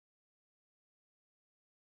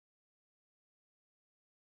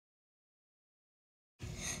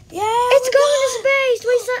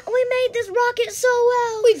We made this rocket so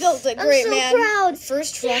well. We built it great, I'm so man. proud.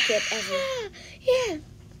 First rocket ever. Yeah.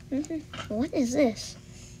 What is this?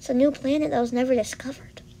 It's a new planet that was never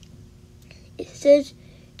discovered. It says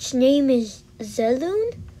its name is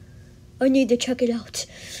Zeloon. I need to check it out.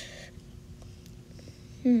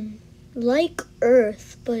 Like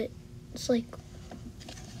Earth, but it's like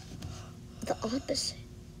the opposite.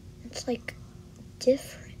 It's like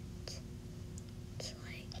different. It's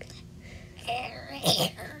like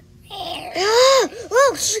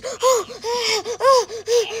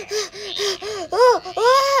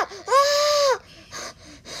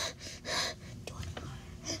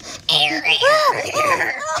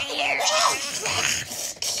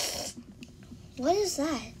What is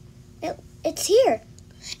that? It's here.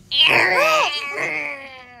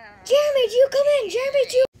 Jeremy, do you come in? Jeremy,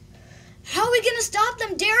 do you... How are we gonna stop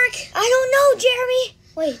them, Derek? I don't know, Jeremy.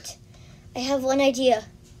 Wait, I have one idea.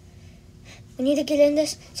 We need to get in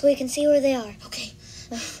this so we can see where they are. Okay.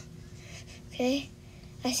 Okay,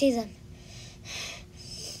 I see them.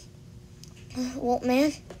 Well,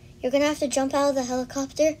 man, you're gonna have to jump out of the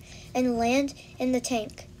helicopter and land in the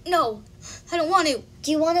tank. No, I don't want to.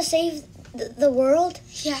 Do you want to save the world?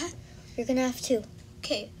 Yeah. You're gonna have to.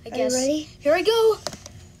 Okay, I Are guess. you ready? Here I go.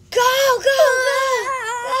 Go, go,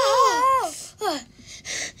 go!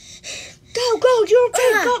 Go, go, you're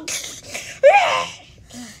okay, go!